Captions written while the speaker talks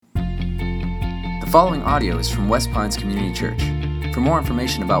following audio is from West Pines Community Church. For more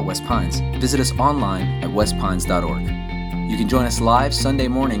information about West Pines, visit us online at westpines.org. You can join us live Sunday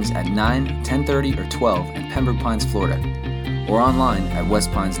mornings at 9, 10:30, or 12 in Pembroke Pines, Florida, or online at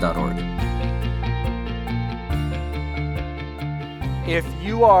westpines.org. If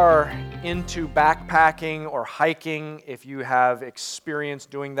you are into backpacking or hiking, if you have experience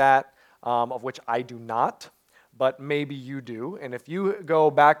doing that, of which I do not, but maybe you do, and if you go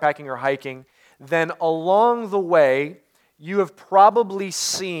backpacking or hiking, then along the way, you have probably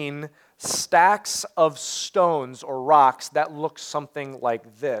seen stacks of stones or rocks that look something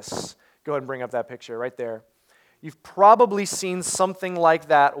like this. Go ahead and bring up that picture right there. You've probably seen something like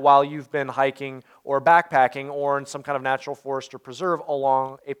that while you've been hiking or backpacking or in some kind of natural forest or preserve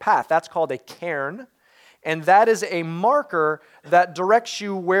along a path. That's called a cairn, and that is a marker that directs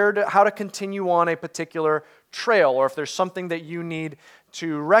you how to continue on a particular trail, or if there's something that you need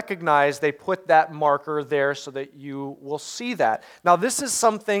to recognize, they put that marker there so that you will see that. Now, this is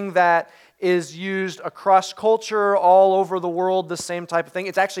something that is used across culture, all over the world, the same type of thing.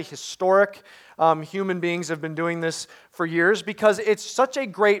 It's actually historic. Human beings have been doing this for years because it's such a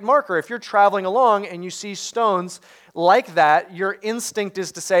great marker. If you're traveling along and you see stones like that, your instinct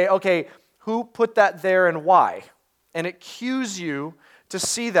is to say, okay, who put that there and why? And it cues you to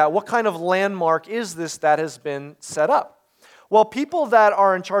see that. What kind of landmark is this that has been set up? Well, people that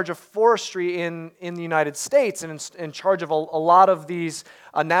are in charge of forestry in the United States and in charge of a lot of these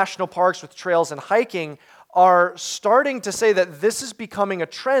national parks with trails and hiking are starting to say that this is becoming a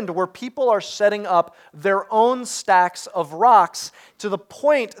trend where people are setting up their own stacks of rocks to the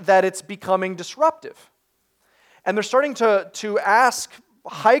point that it's becoming disruptive. And they're starting to ask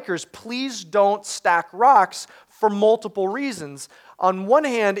hikers, please don't stack rocks for multiple reasons. On one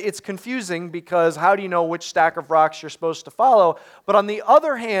hand, it's confusing because how do you know which stack of rocks you're supposed to follow? But on the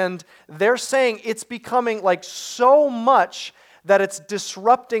other hand, they're saying it's becoming like so much that it's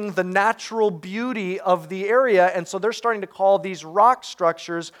disrupting the natural beauty of the area, and so they're starting to call these rock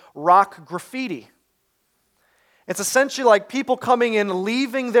structures rock graffiti. It's essentially like people coming in,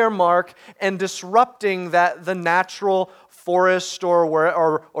 leaving their mark, and disrupting the natural forest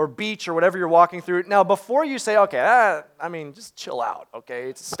or beach or whatever you're walking through. Now, before you say, okay, just chill out, okay?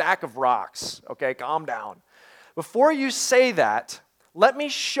 It's a stack of rocks, okay? Calm down. Before you say that, let me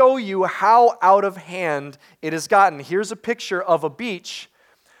show you how out of hand it has gotten. Here's a picture of a beach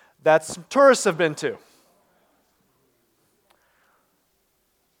that some tourists have been to.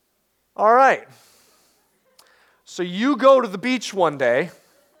 All right. So you go to the beach one day.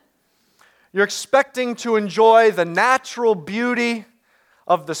 You're expecting to enjoy the natural beauty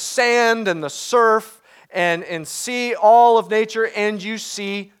of the sand and the surf and see all of nature, and you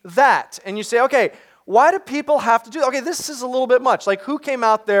see that. And you say, okay, why do people have to do that? Okay, this is a little bit much. Like, who came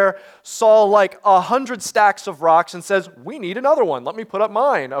out there, saw like 100 stacks of rocks and says, we need another one, let me put up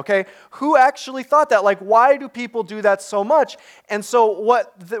mine, okay? Who actually thought that? Like, why do people do that so much? And so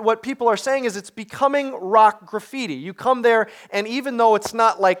what people are saying is it's becoming rock graffiti. You come there, and even though it's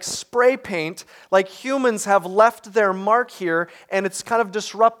not like spray paint, like humans have left their mark here, and it's kind of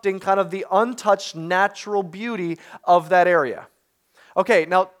disrupting kind of the untouched natural beauty of that area. Okay,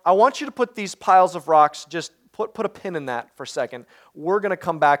 now I want you to put these piles of rocks, just put a pin in that for a second. We're going to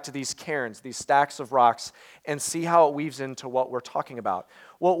come back to these cairns, these stacks of rocks, and see how it weaves into what we're talking about.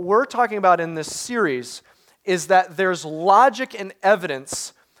 What we're talking about in this series is that there's logic and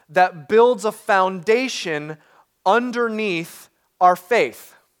evidence that builds a foundation underneath our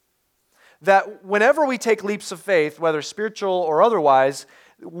faith. That whenever we take leaps of faith, whether spiritual or otherwise,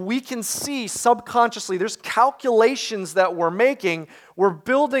 we can see subconsciously there's calculations that we're making. We're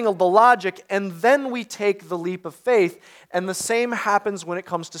building the logic, and then we take the leap of faith. And the same happens when it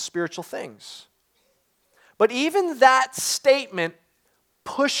comes to spiritual things. But even that statement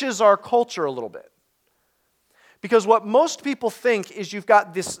pushes our culture a little bit. Because what most people think is you've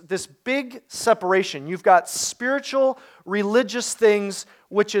got this big separation. You've got spiritual, religious things,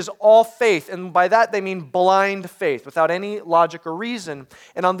 which is all faith. And by that they mean blind faith, without any logic or reason.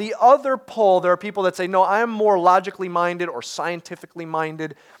 And on the other pole, there are people that say, no, I am more logically minded or scientifically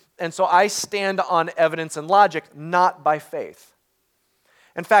minded. And so I stand on evidence and logic, not by faith.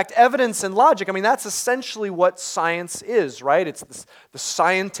 In fact, evidence and logic, that's essentially what science is, right? It's the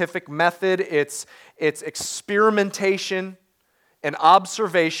scientific method, it's experimentation and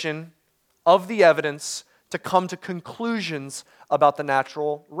observation of the evidence to come to conclusions about the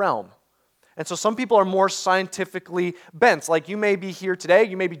natural realm. And so some people are more scientifically bent. Like you may be here today,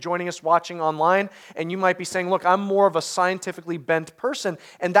 you may be joining us watching online, and you might be saying, look, I'm more of a scientifically bent person,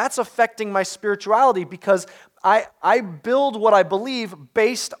 and that's affecting my spirituality because I build what I believe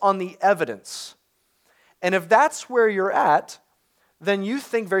based on the evidence. And if that's where you're at, then you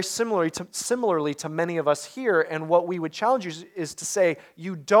think very similarly to many of us here. And what we would challenge you is to say,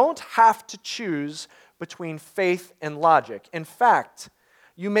 you don't have to choose between faith and logic. In fact,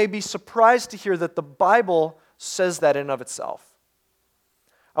 you may be surprised to hear that the Bible says that in and of itself.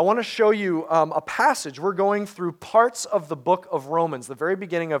 I want to show you a passage. We're going through parts of the book of Romans. The very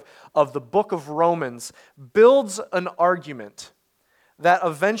beginning of the book of Romans builds an argument that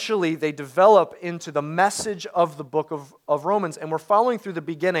eventually they develop into the message of the book of Romans. And we're following through the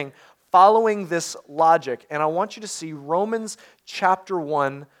beginning, following this logic. And I want you to see Romans chapter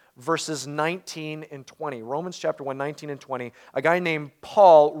 1, verses 19 and 20. Romans chapter 1, 19 and 20. A guy named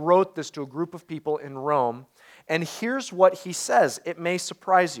Paul wrote this to a group of people in Rome. And here's what he says. It may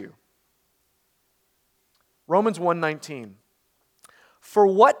surprise you. Romans 1:19. For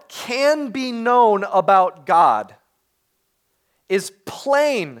what can be known about God is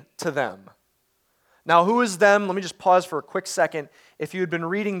plain to them. Now, who is them? Let me just pause for a quick second. If you had been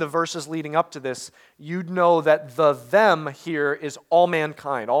reading the verses leading up to this, you'd know that the them here is all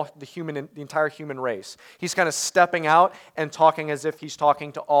mankind, all the entire human race. He's kind of stepping out and talking as if he's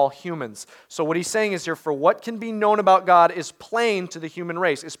talking to all humans. So what he's saying is here, for what can be known about God is plain to the human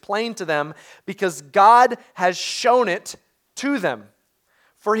race, is plain to them because God has shown it to them.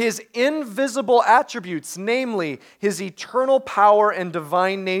 For his invisible attributes, namely his eternal power and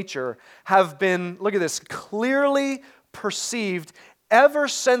divine nature, have been, look at this, clearly perceived ever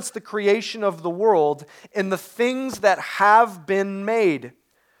since the creation of the world in the things that have been made.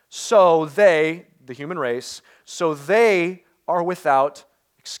 So they, the human race, so they are without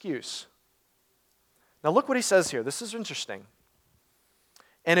excuse. Now look what he says here. This is interesting.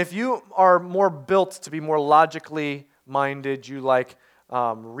 And if you are more built to be more logically minded, you like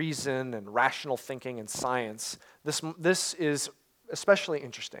reason and rational thinking and science, this is especially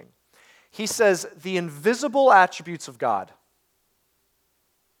interesting. He says the invisible attributes of God,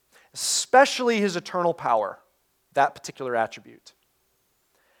 especially his eternal power, that particular attribute,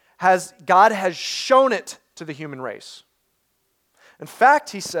 God has shown it to the human race. In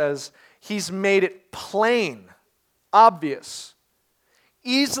fact, he says he's made it plain, obvious,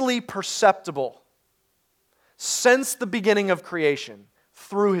 easily perceptible since the beginning of creation,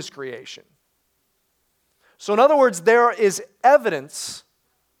 through his creation. So in other words, there is evidence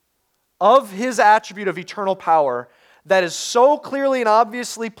of his attribute of eternal power that is so clearly and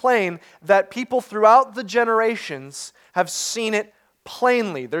obviously plain that people throughout the generations have seen it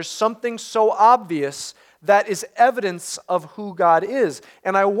plainly. There's something so obvious that is evidence of who God is.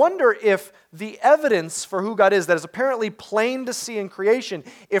 And I wonder if the evidence for who God is, that is apparently plain to see in creation,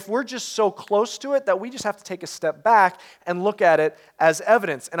 if we're just so close to it that we just have to take a step back and look at it as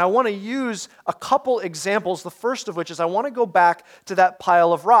evidence. And I want to use a couple examples, the first of which is I want to go back to that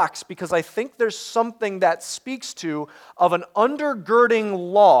pile of rocks because I think there's something that speaks to of an undergirding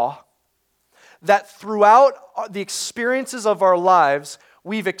law that throughout the experiences of our lives,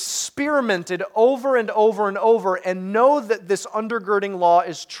 we've experimented over and over and over and know that this undergirding law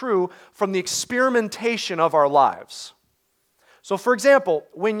is true from the experimentation of our lives. So for example,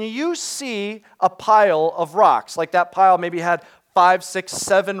 when you see a pile of rocks, like that pile maybe had 5, 6,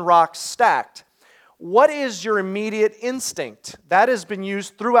 7 rocks stacked, what is your immediate instinct? That has been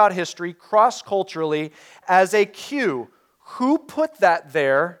used throughout history, cross-culturally, as a cue. Who put that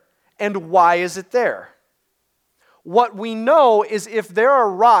there and why is it there? What we know is if there are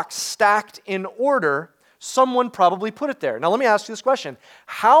rocks stacked in order, someone probably put it there. Now let me ask you this question.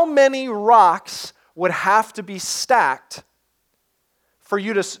 How many rocks would have to be stacked for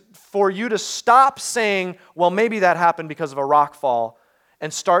you to stop saying, well, maybe that happened because of a rock fall,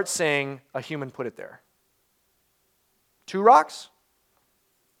 and start saying a human put it there? 2 rocks?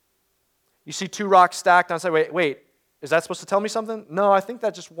 You see 2 rocks stacked, and I say, wait, is that supposed to tell me something? No, I think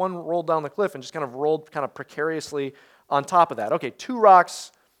that just one rolled down the cliff and just kind of rolled kind of precariously on top of that. Okay, 2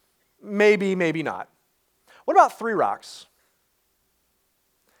 rocks, maybe, maybe not. What about 3 rocks?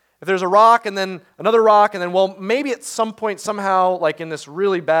 If there's a rock and then another rock and then, well, maybe at some point somehow, like in this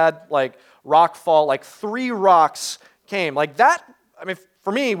really bad like rock fall, like 3 rocks came. Like that, I mean,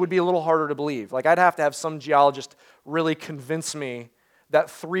 for me, would be a little harder to believe. Like I'd have to have some geologist really convince me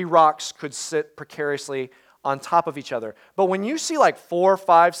that 3 rocks could sit precariously on top of each other. But when you see like 4,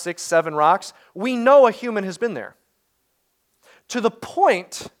 5, 6, 7 rocks, we know a human has been there. To the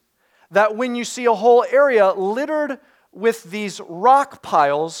point that when you see a whole area littered with these rock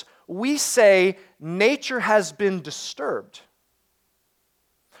piles, we say nature has been disturbed.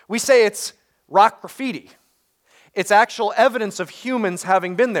 We say it's rock graffiti. It's actual evidence of humans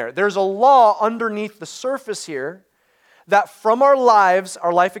having been there. There's a law underneath the surface here that from our lives,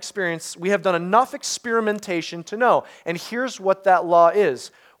 our life experience, we have done enough experimentation to know. And here's what that law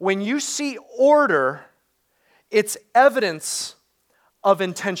is. When you see order, it's evidence of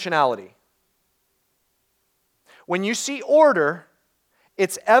intentionality. When you see order,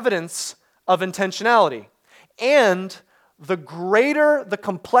 it's evidence of intentionality. And the greater the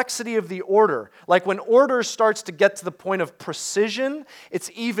complexity of the order, like when order starts to get to the point of precision, it's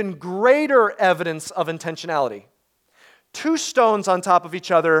even greater evidence of intentionality. 2 stones on top of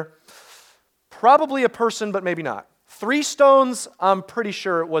each other, probably a person, but maybe not. 3 stones, I'm pretty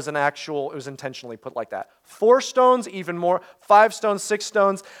sure it was intentionally put like that. 4 stones, even more. 5 stones, 6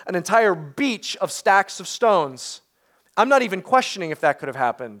 stones, an entire beach of stacks of stones. I'm not even questioning if that could have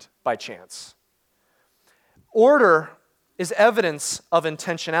happened by chance. Order is evidence of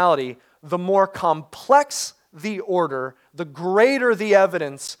intentionality. The more complex the order, the greater the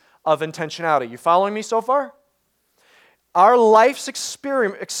evidence of intentionality. You following me so far? Our life's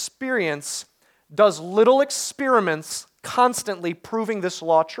experience does little experiments constantly proving this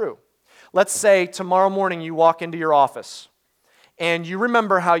law true. Let's say tomorrow morning you walk into your office and you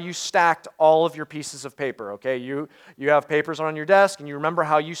remember how you stacked all of your pieces of paper, okay? You have papers on your desk and you remember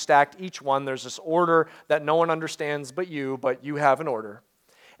how you stacked each one. There's this order that no one understands but you have an order.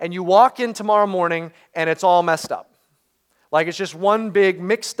 And you walk in tomorrow morning and it's all messed up. Like it's just one big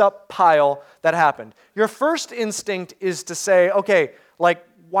mixed up pile that happened. Your first instinct is to say, okay, like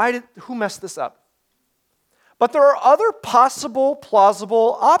who messed this up? But there are other possible,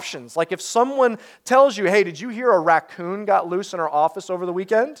 plausible options. Like if someone tells you, hey, did you hear a raccoon got loose in our office over the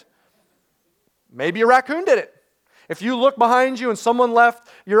weekend? Maybe a raccoon did it. If you look behind you and someone left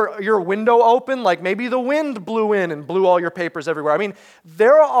your window open, like maybe the wind blew in and blew all your papers everywhere. I mean,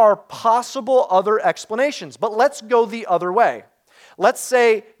 there are possible other explanations, but let's go the other way. Let's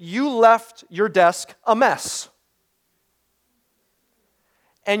say you left your desk a mess.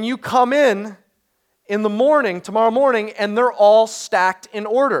 And you come in the morning, tomorrow morning, and they're all stacked in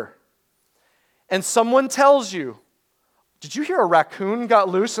order. And someone tells you, did you hear a raccoon got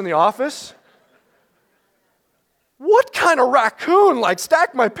loose in the office? What kind of raccoon? Like,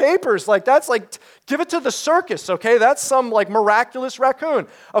 stack my papers. Like, that's like, give it to the circus, okay? That's some, like, miraculous raccoon.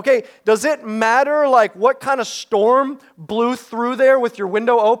 Okay, does it matter, like, what kind of storm blew through there with your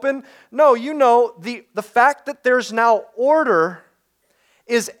window open? No, you know, the fact that there's now order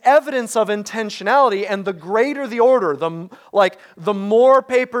is evidence of intentionality, and the greater the order, the more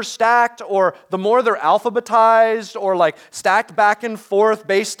papers stacked, or the more they're alphabetized, or like stacked back and forth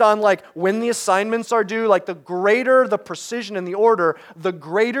based on like when the assignments are due, like the greater the precision in the order, the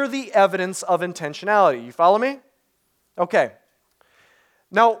greater the evidence of intentionality. You follow me? Okay.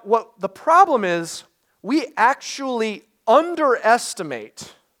 Now, what the problem is, we actually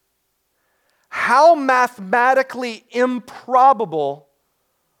underestimate how mathematically improbable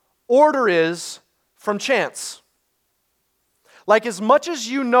order is from chance. Like as much as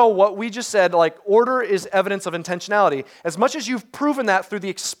you know what we just said, like order is evidence of intentionality, as much as you've proven that through the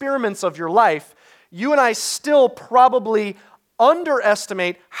experiments of your life, you and I still probably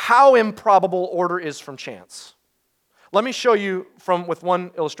underestimate how improbable order is from chance. Let me show you with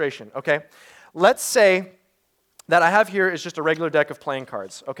one illustration, okay? Let's say that I have here is just a regular deck of playing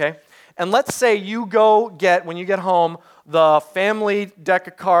cards, okay? And let's say you go get, when you get home, the family deck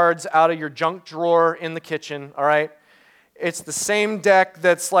of cards out of your junk drawer in the kitchen, all right? It's the same deck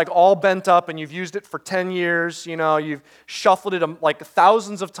that's like all bent up and you've used it for 10 years, you know, you've shuffled it like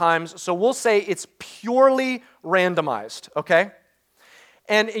thousands of times. So we'll say it's purely randomized, okay?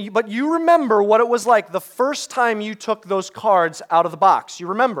 But you remember what it was like the first time you took those cards out of the box. You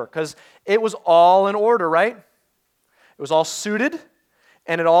remember, because it was all in order, right? It was all suited.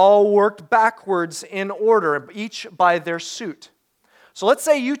 And it all worked backwards in order, each by their suit. So let's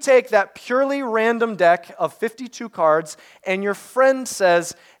say you take that purely random deck of 52 cards and your friend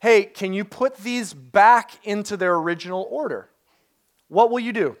says, hey, can you put these back into their original order? What will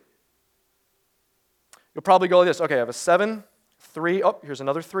you do? You'll probably go like this. Okay, I have a 7, 3, here's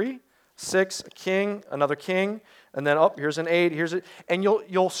another 3, 6, a king, another king, and then here's an 8, and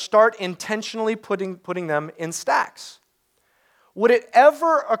you'll start intentionally putting them in stacks. Would it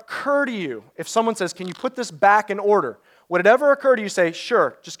ever occur to you, if someone says, can you put this back in order? Would it ever occur to you, say,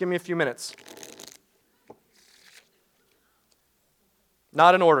 sure, just give me a few minutes?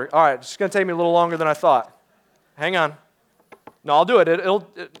 Not in order. All right, it's going to take me a little longer than I thought. Hang on. No, I'll do it. It'll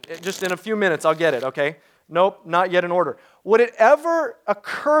just in a few minutes, I'll get it, okay? Nope, not yet in order. Would it ever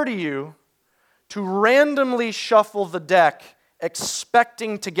occur to you to randomly shuffle the deck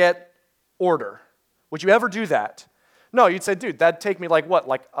expecting to get order? Would you ever do that? No, you'd say, dude, that'd take me like what,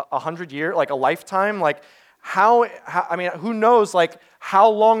 like 100 years, like a lifetime? Like, who knows how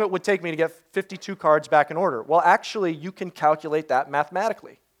long it would take me to get 52 cards back in order? Well, actually, you can calculate that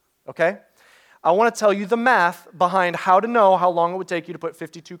mathematically, okay? I want to tell you the math behind how to know how long it would take you to put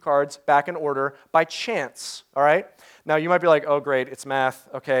 52 cards back in order by chance, all right? Now, you might be like, oh, great, it's math,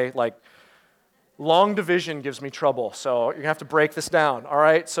 okay? Long division gives me trouble, so you're going to have to break this down, all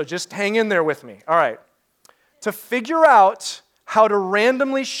right? So just hang in there with me, all right? To figure out how to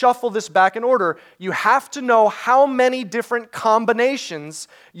randomly shuffle this back in order, you have to know how many different combinations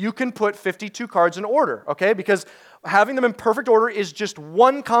you can put 52 cards in order, okay? Because having them in perfect order is just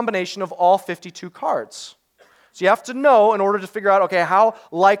one combination of all 52 cards. So you have to know in order to figure out, okay, how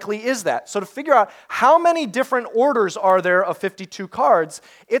likely is that? So to figure out how many different orders are there of 52 cards,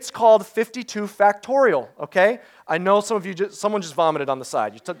 it's called 52 factorial, okay? I know some of you, someone just vomited on the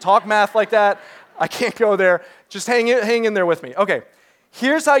side. You talk math like that, I can't go there. Just hang in there with me. Okay,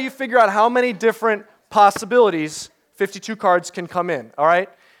 here's how you figure out how many different possibilities 52 cards can come in, all right?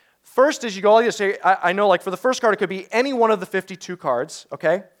 First is you go like this. I know for the first card, it could be any one of the 52 cards,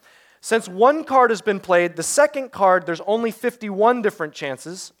 okay? Since one card has been played, the second card, there's only 51 different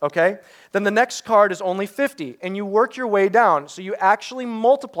chances, okay? Then the next card is only 50, and you work your way down. So you actually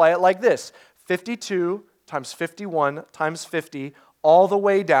multiply it like this, 52 times 51 times 50, all the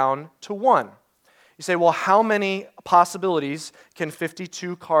way down to 1. You say, well, how many possibilities can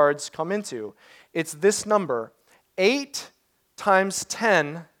 52 cards come into? It's this number, 8 times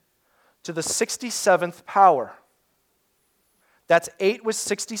 10 to the 67th power. That's 8 with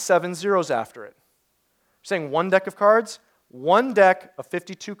 67 zeros after it. You're saying one deck of cards? One deck of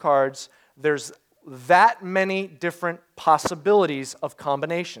 52 cards, there's that many different possibilities of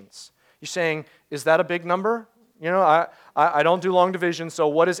combinations. You're saying, is that a big number? I don't do long division, so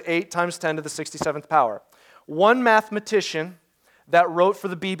what is 8 times 10 to the 67th power? One mathematician that wrote for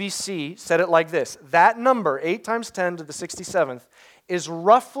the BBC said it like this. That number, 8 times 10 to the 67th, is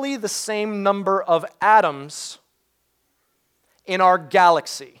roughly the same number of atoms in our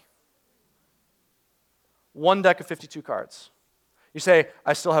galaxy. One deck of 52 cards. You say,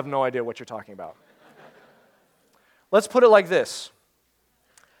 I still have no idea what you're talking about. Let's put it like this.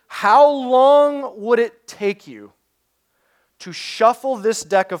 How long would it take you to shuffle this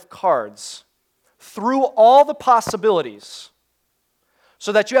deck of cards through all the possibilities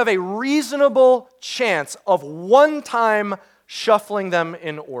so that you have a reasonable chance of one time shuffling them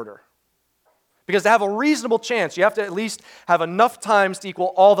in order? Because to have a reasonable chance, you have to at least have enough times to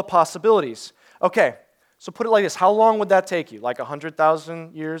equal all the possibilities. Okay, so put it like this. How long would that take you?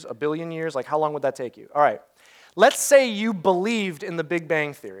 100,000 years, a billion years? How long would that take you? All right. Let's say you believed in the Big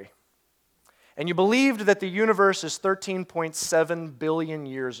Bang Theory, and you believed that the universe is 13.7 billion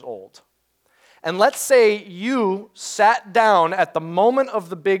years old. And let's say you sat down at the moment of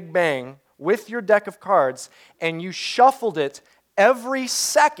the Big Bang with your deck of cards, and you shuffled it every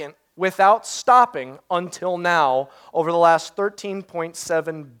second without stopping until now over the last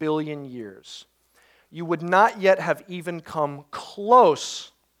 13.7 billion years. You would not yet have even come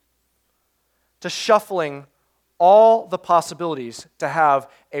close to shuffling all the possibilities to have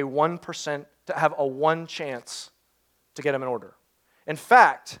a 1%, to have a 1 chance to get them in order. In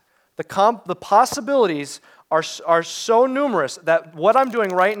fact, the possibilities are so numerous that what I'm doing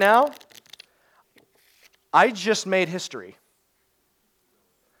right now, I just made history.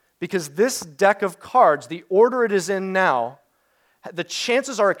 Because this deck of cards, the order it is in now, the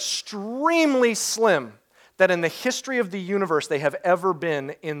chances are extremely slim that in the history of the universe they have ever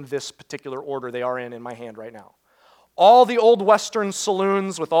been in this particular order they are in my hand right now. All the old Western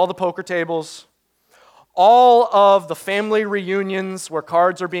saloons with all the poker tables, all of the family reunions where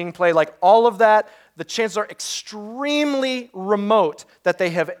cards are being played, all of that, the chances are extremely remote that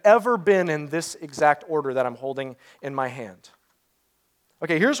they have ever been in this exact order that I'm holding in my hand.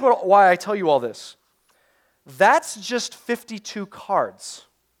 Okay, here's why I tell you all this. That's just 52 cards.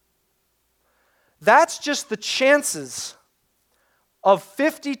 That's just the chances of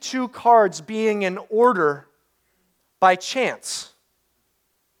 52 cards being in order by chance.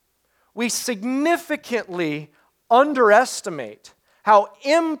 We significantly underestimate how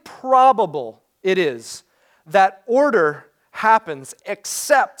improbable it is that order happens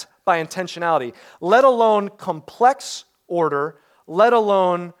except by intentionality, let alone complex order, let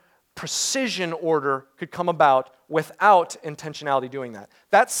alone precision order could come about without intentionality doing that.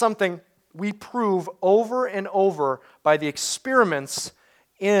 That's something we prove over and over by the experiments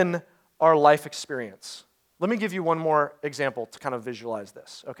in our life experience. Let me give you one more example to kind of visualize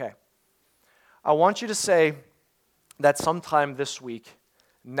this. Okay. I want you to say that sometime this week,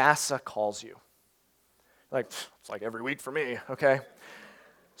 NASA calls you. It's like every week for me, okay?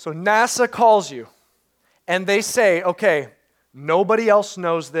 So NASA calls you, And they say, okay, nobody else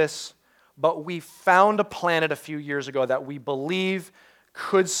knows this, but we found a planet a few years ago that we believe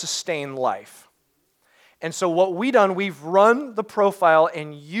could sustain life. And so what we've done, we've run the profile,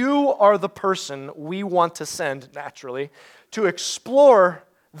 and you are the person we want to send, naturally, to explore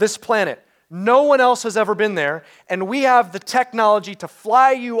this planet. No one else has ever been there, and we have the technology to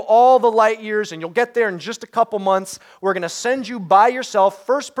fly you all the light years, and you'll get there in just a couple months. We're going to send you by yourself,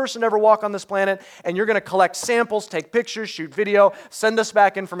 first person to ever walk on this planet, and you're going to collect samples, take pictures, shoot video, send us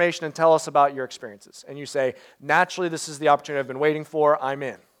back information, and tell us about your experiences. And you say, naturally, this is the opportunity I've been waiting for. I'm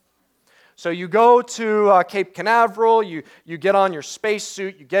in. So you go to Cape Canaveral, you get on your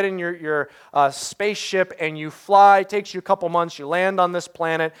spacesuit, you get in your spaceship, and you fly. It takes you a couple months. You land on this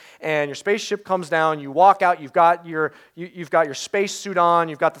planet, and your spaceship comes down. You walk out. You've got your spacesuit on.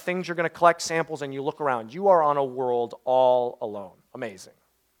 You've got the things you're going to collect samples, and you look around. You are on a world all alone. Amazing.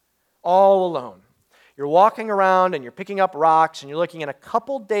 All alone. You're walking around, and you're picking up rocks, and you're looking, and a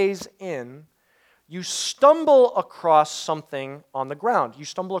couple days in, you stumble across something on the ground. You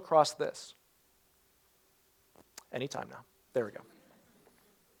stumble across this. Anytime now. There we go.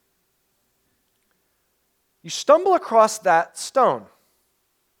 You stumble across that stone.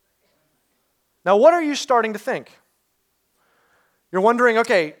 Now, what are you starting to think? You're wondering,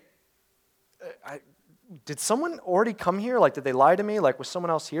 okay, did someone already come here? Like, did they lie to me? Like, was someone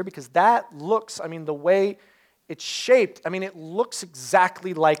else here? Because that looks, the way it's shaped, it looks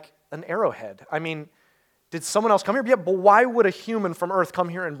exactly like an arrowhead. Did someone else come here? Yeah, but why would a human from Earth come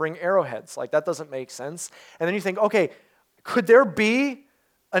here and bring arrowheads? Like, that doesn't make sense. And then you think, okay, could there be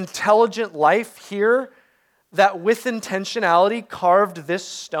intelligent life here that with intentionality carved this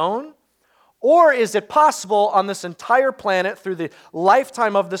stone? Or is it possible on this entire planet, through the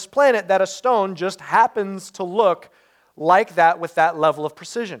lifetime of this planet, that a stone just happens to look like that with that level of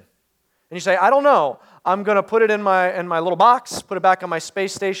precision? And you say, I don't know. I'm going to put it in my little box, put it back on my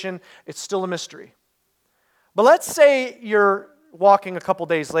space station. It's still a mystery. But let's say you're walking a couple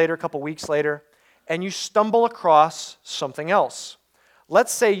days later, a couple weeks later, and you stumble across something else.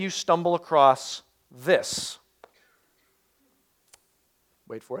 Let's say you stumble across this.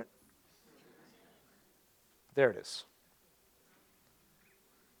 Wait for it. There it is.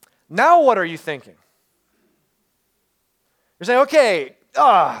 Now what are you thinking? You're saying, okay,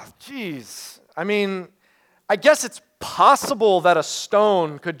 geez. I guess it's possible that a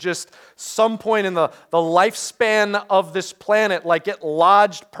stone could just, some point in the lifespan of this planet, like get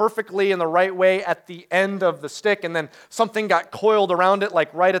lodged perfectly in the right way at the end of the stick, and then something got coiled around it,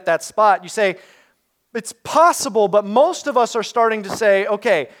 like right at that spot. You say, it's possible, but most of us are starting to say,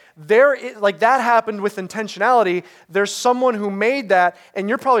 okay, that happened with intentionality. There's someone who made that, and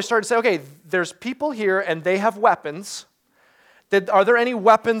you're probably starting to say, okay, there's people here, and they have weapons. Are there any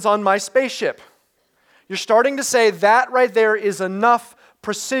weapons on my spaceship? You're starting to say that right there is enough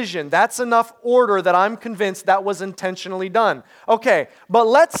precision. That's enough order that I'm convinced that was intentionally done. Okay, but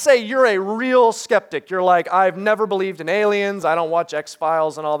let's say you're a real skeptic. You're like, I've never believed in aliens. I don't watch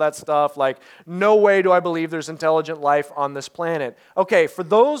X-Files and all that stuff. Like, no way do I believe there's intelligent life on this planet. Okay, for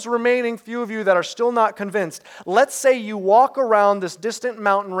those remaining few of you that are still not convinced, let's say you walk around this distant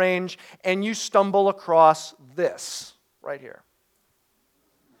mountain range and you stumble across this right here.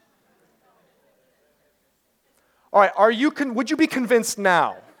 All right, would you be convinced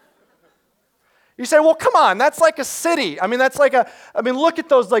now? You say, well, come on, that's like a city. Look at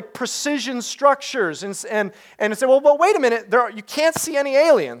those like precision structures. And say, well, but wait a minute, you can't see any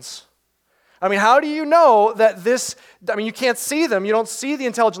aliens. How do you know that this, you can't see them, you don't see the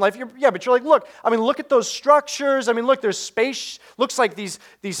intelligent life. But you're like, look at those structures. Look, there's space, looks like these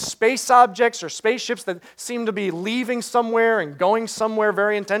space objects or spaceships that seem to be leaving somewhere and going somewhere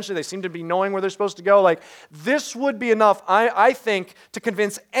very intentionally. They seem to be knowing where they're supposed to go. Like, this would be enough, I think, to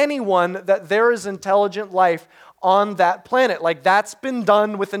convince anyone that there is intelligent life on that planet. Like, that's been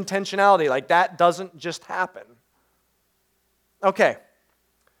done with intentionality. Like, that doesn't just happen. Okay.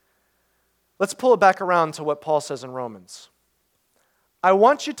 Let's pull it back around to what Paul says in Romans. I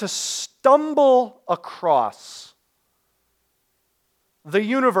want you to stumble across the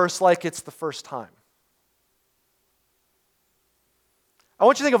universe like it's the first time. I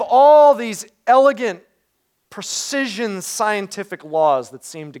want you to think of all these elegant, precision scientific laws that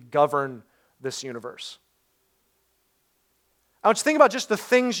seem to govern this universe. I want you to think about just the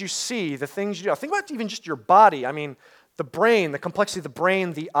things you see, the things you do. Think about even just your body. The brain, the complexity of the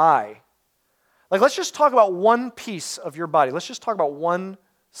brain, the eye. Like, let's just talk about one piece of your body. Let's just talk about one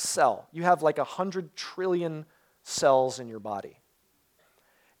cell. You have like 100 trillion cells in your body.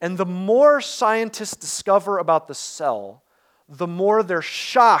 And the more scientists discover about the cell, the more they're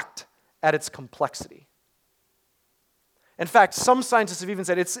shocked at its complexity. In fact, some scientists have even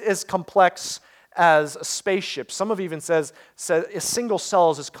said it's as complex as a spaceship. Some have even said a single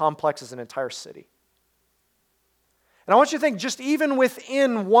cell is as complex as an entire city. And I want you to think, just even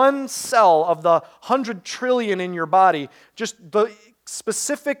within one cell of the 100 trillion in your body, just the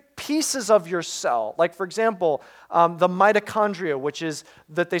specific pieces of your cell, like for example, the mitochondria, which is,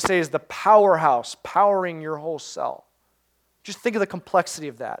 that they say is the powerhouse, powering your whole cell. Just think of the complexity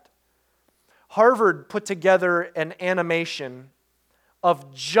of that. Harvard put together an animation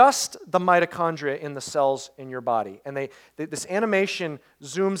of just the mitochondria in the cells in your body. And this animation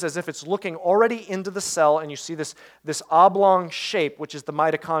zooms as if it's looking already into the cell, and you see this oblong shape, which is the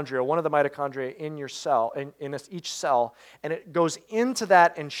mitochondria, one of the mitochondria in your cell, in each cell, and it goes into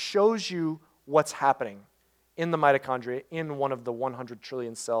that and shows you what's happening in the mitochondria in one of the 100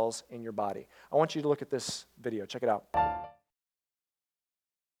 trillion cells in your body. I want you to look at this video. Check it out.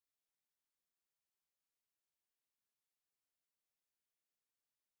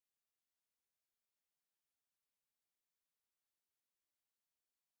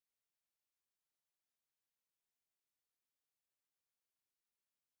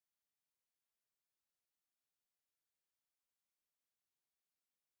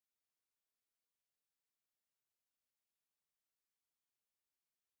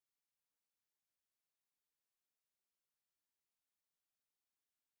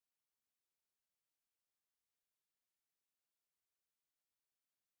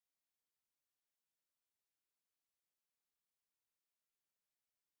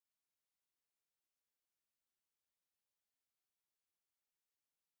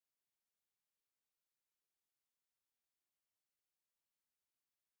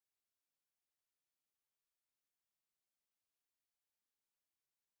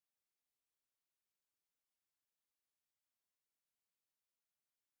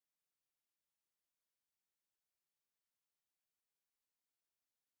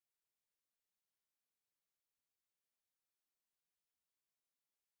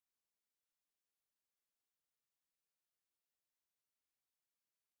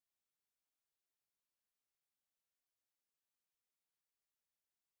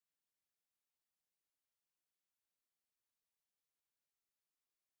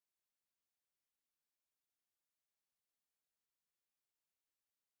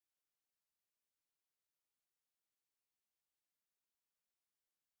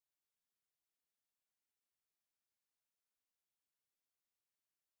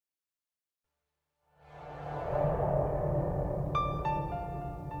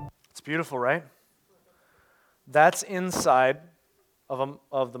 It's beautiful, right? That's inside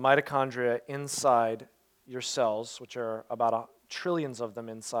of the mitochondria inside your cells, which are about trillions of them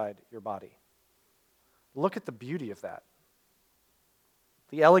inside your body. Look at the beauty of that,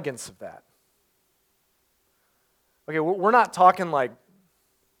 the elegance of that. Okay, we're not talking like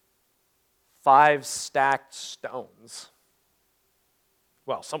 5 stacked stones.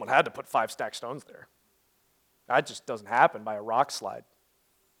 Well, someone had to put 5 stacked stones there. That just doesn't happen by a rock slide.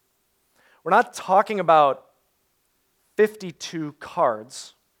 We're not talking about 52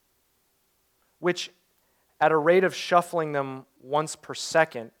 cards, which at a rate of shuffling them once per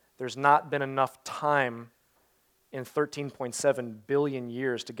second, there's not been enough time in 13.7 billion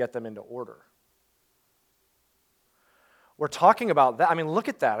years to get them into order. We're talking about that. I mean, look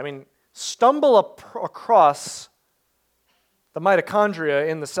at that. I mean, stumble across the mitochondria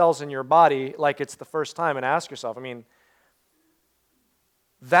in the cells in your body like it's the first time and ask yourself, I mean,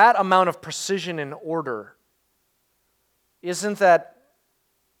 that amount of precision and order, isn't that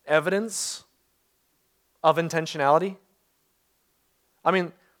evidence of intentionality? I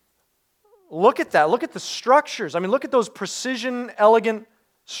mean, look at that. Look at the structures. I mean, look at those precision, elegant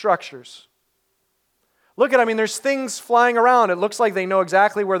structures. Look at, I mean, there's things flying around. It looks like they know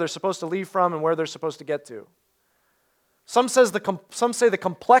exactly where they're supposed to leave from and where they're supposed to get to. Some say the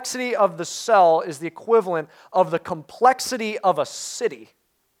complexity of the cell is the equivalent of the complexity of a city.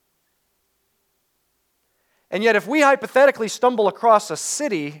 And yet, if we hypothetically stumble across a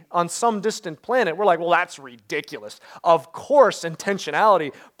city on some distant planet, we're like, well, that's ridiculous. Of course,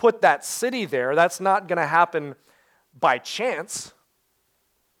 intentionality put that city there. That's not going to happen by chance.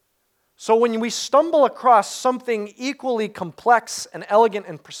 So when we stumble across something equally complex and elegant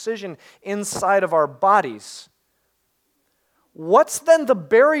and precision inside of our bodies, what's then the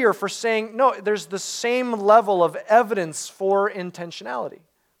barrier for saying, no, there's the same level of evidence for intentionality?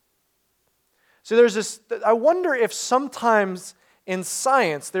 So there's this, I wonder if sometimes in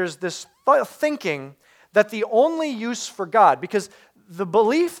science there's this thinking that the only use for God, because the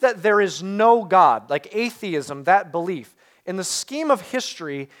belief that there is no God, like atheism, that belief, in the scheme of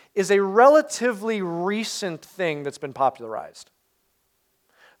history, is a relatively recent thing that's been popularized.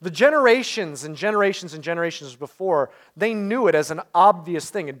 The generations and generations and generations before, they knew it as an obvious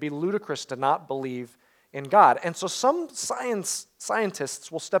thing. It'd be ludicrous to not believe in God. And so some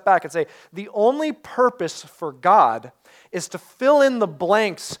scientists will step back and say, the only purpose for God is to fill in the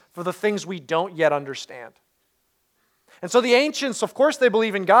blanks for the things we don't yet understand. And so the ancients, of course, they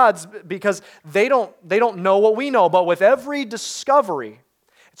believe in gods because they don't know what we know. But with every discovery,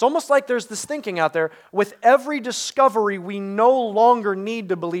 it's almost like there's this thinking out there, with every discovery, we no longer need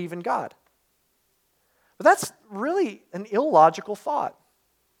to believe in God. But that's really an illogical thought.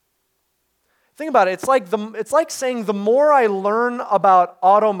 Think about it. It's like saying the more I learn about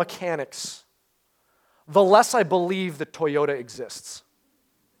auto mechanics, the less I believe that Toyota exists.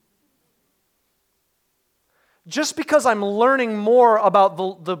 Just because I'm learning more about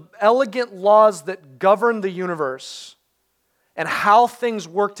the elegant laws that govern the universe and how things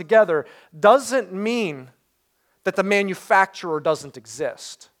work together doesn't mean that the manufacturer doesn't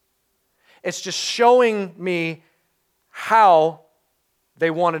exist. It's just showing me how they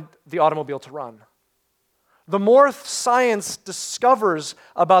wanted the automobile to run. The more science discovers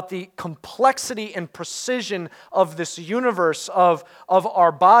about the complexity and precision of this universe, of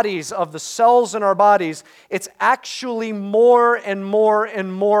our bodies, of the cells in our bodies, it's actually more and more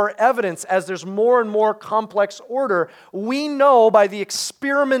and more evidence as there's more and more complex order. We know by the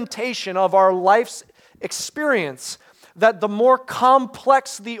experimentation of our life's experience that the more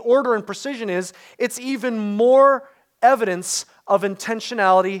complex the order and precision is, it's even more evidence of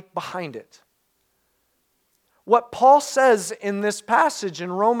intentionality behind it. What Paul says in this passage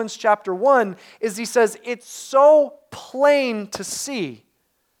in Romans chapter 1 is he says, it's so plain to see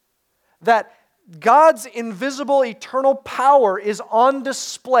that God's invisible eternal power is on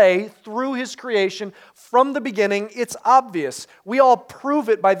display through His creation from the beginning. It's obvious. We all prove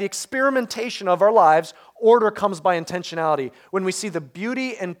it by the experimentation of our lives. Order comes by intentionality. When we see the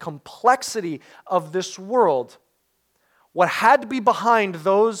beauty and complexity of this world, what had to be behind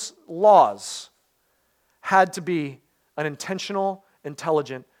those laws had to be an intentional,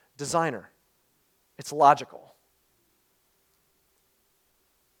 intelligent designer. It's logical.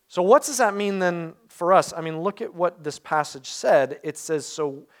 So what does that mean then for us? I mean, look at what this passage said. It says,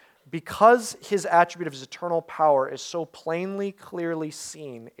 so because His attribute of His eternal power is so plainly, clearly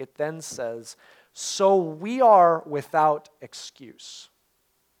seen, it then says, so we are without excuse.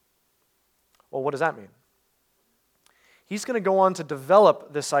 Well, what does that mean? He's going to go on to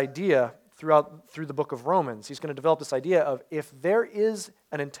develop this idea through the book of Romans. He's going to develop this idea of if there is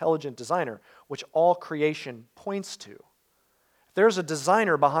an intelligent designer, which all creation points to, if there's a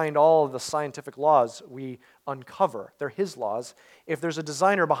designer behind all of the scientific laws we uncover, they're His laws. If there's a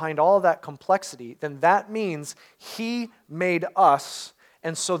designer behind all of that complexity, then that means He made us,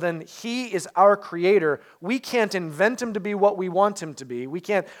 and so then He is our creator. We can't invent Him to be what we want Him to be. We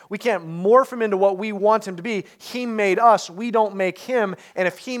can't morph Him into what we want Him to be. He made us. We don't make Him. And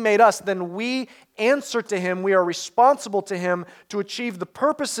if He made us, then we answer to Him. We are responsible to Him to achieve the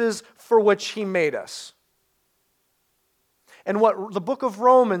purposes for which He made us. And what the book of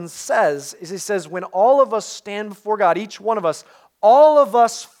Romans says is, it says, when all of us stand before God, each one of us, all of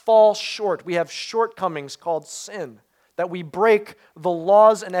us fall short. We have shortcomings called sin, that we break the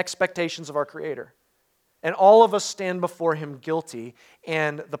laws and expectations of our Creator. And all of us stand before Him guilty,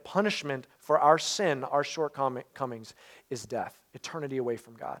 and the punishment for our sin, our shortcomings, is death, eternity away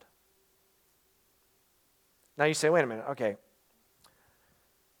from God. Now you say, wait a minute, okay.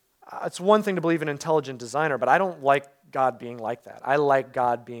 It's one thing to believe in an intelligent designer, but I don't like God being like that. I like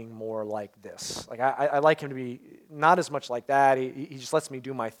God being more like this. Like I like Him to be not as much like that. He just lets me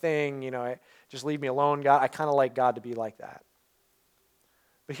do my thing, just leave me alone, God. I kind of like God to be like that.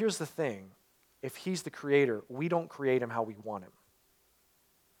 But here's the thing. If He's the creator, we don't create Him how we want Him.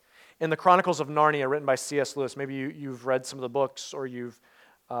 In the Chronicles of Narnia, written by C.S. Lewis, maybe you've read some of the books or you've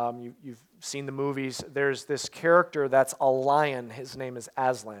seen the movies, there's this character that's a lion. His name is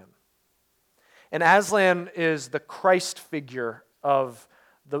Aslan. And Aslan is the Christ figure of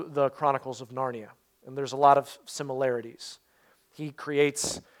the Chronicles of Narnia. And there's a lot of similarities. He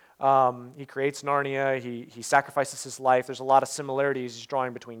creates Narnia. He sacrifices his life. There's a lot of similarities he's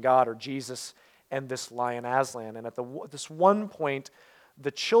drawing between God or Jesus and this lion Aslan. And at this one point,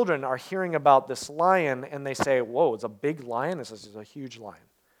 the children are hearing about this lion, and they say, whoa, it's a big lion? This is a huge lion.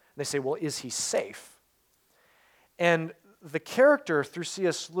 And they say, well, is he safe? And the character, through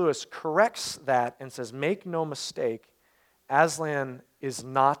C.S. Lewis, corrects that and says, make no mistake, Aslan is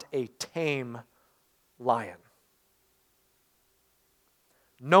not a tame lion.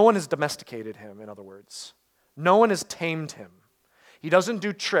 No one has domesticated him, in other words. No one has tamed him. He doesn't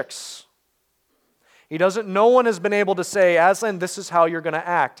do tricks. No one has been able to say, Aslan, this is how you're going to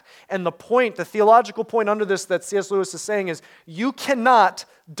act. And the theological point under this that C.S. Lewis is saying is, you cannot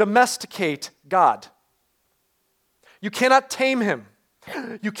domesticate God. You cannot tame him.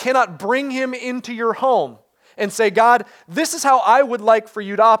 You cannot bring him into your home and say, God, this is how I would like for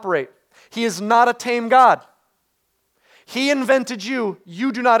you to operate. He is not a tame God. He invented you.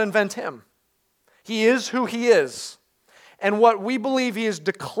 You do not invent him. He is who he is. And what we believe he has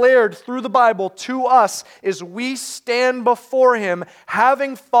declared through the Bible to us is we stand before him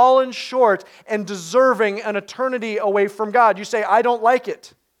having fallen short and deserving an eternity away from God. You say, I don't like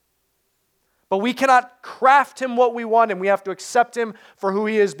it. But we cannot craft him what we want, and we have to accept him for who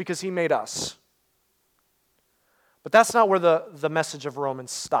he is because he made us. But that's not where the message of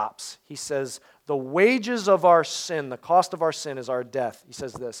Romans stops. He says, the wages of our sin, the cost of our sin is our death. He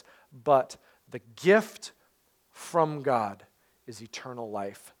says this, but the gift from God is eternal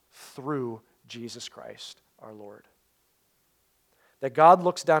life through Jesus Christ, our Lord. That God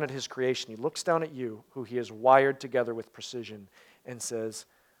looks down at his creation. He looks down at you, who he has wired together with precision, and says,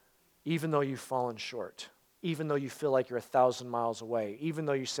 even though you've fallen short, even though you feel like you're 1,000 miles away, even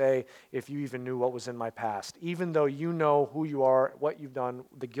though you say, if you even knew what was in my past, even though you know who you are, what you've done,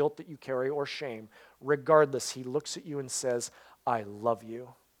 the guilt that you carry or shame, regardless, he looks at you and says, I love you.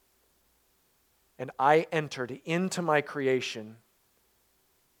 And I entered into my creation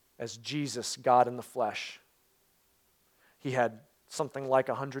as Jesus, God in the flesh. He had something like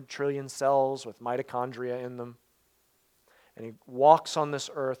 100 trillion cells with mitochondria in them. And he walks on this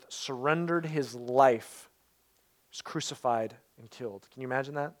earth, surrendered his life, was crucified and killed. Can you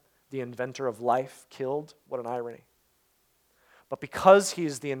imagine that? The inventor of life killed? What an irony. But because he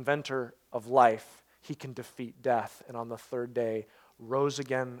is the inventor of life, he can defeat death. And on the third day, rose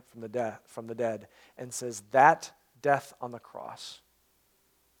again from the dead, and says that death on the cross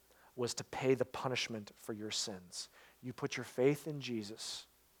was to pay the punishment for your sins. You put your faith in Jesus,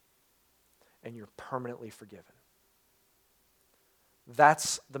 and you're permanently forgiven.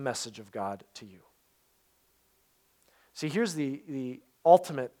 That's the message of God to you. See, here's the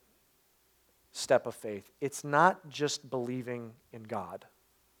ultimate step of faith. It's not just believing in God.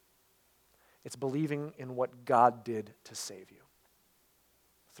 It's believing in what God did to save you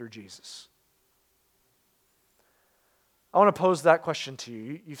through Jesus. I want to pose that question to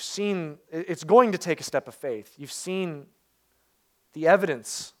you. You've seen, it's going to take a step of faith. You've seen the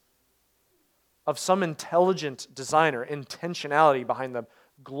evidence of some intelligent designer, intentionality behind the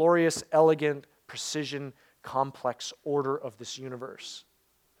glorious, elegant, precision, complex order of this universe.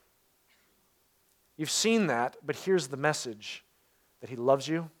 You've seen that, but here's the message, that he loves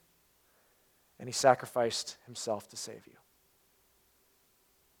you and he sacrificed himself to save you.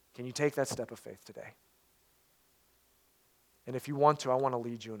 Can you take that step of faith today? And if you want to, I want to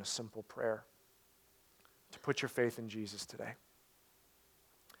lead you in a simple prayer to put your faith in Jesus today.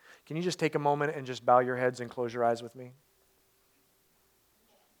 Can you just take a moment and just bow your heads and close your eyes with me?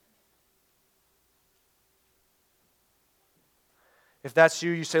 If that's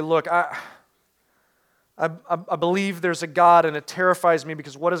you, you say, look, I believe there's a God and it terrifies me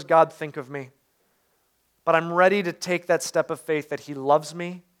because what does God think of me? But I'm ready to take that step of faith that he loves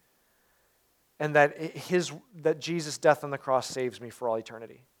me and that Jesus' death on the cross saves me for all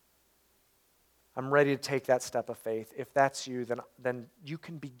eternity. I'm ready to take that step of faith. If that's you, then you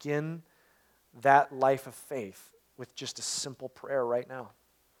can begin that life of faith with just a simple prayer right now.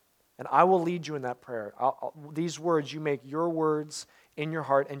 And I will lead you in that prayer. These words, you make your words in your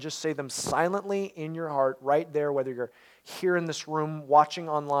heart and just say them silently in your heart right there, whether you're here in this room, watching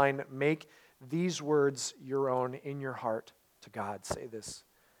online. Make these words your own in your heart to God. Say this: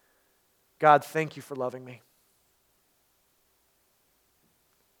 God, thank you for loving me.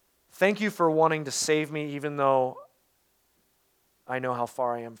 Thank you for wanting to save me even though I know how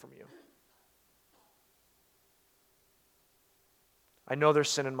far I am from you. I know there's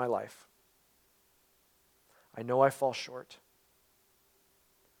sin in my life. I know I fall short.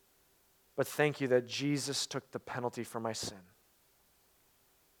 But thank you that Jesus took the penalty for my sin.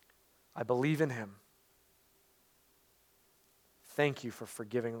 I believe in him. Thank you for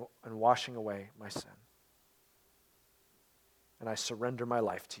forgiving and washing away my sin. And I surrender my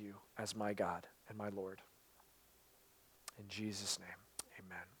life to you as my God and my Lord. In Jesus' name,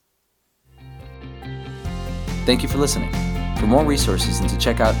 amen. Thank you for listening. For more resources and to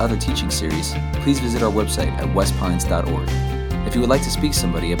check out other teaching series, please visit our website at westpines.org. If you would like to speak to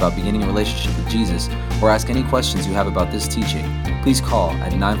somebody about beginning a relationship with Jesus or ask any questions you have about this teaching, please call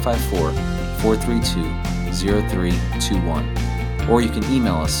at 954-432-0321. Or you can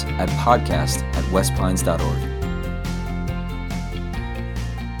email us at podcast@westpines.org.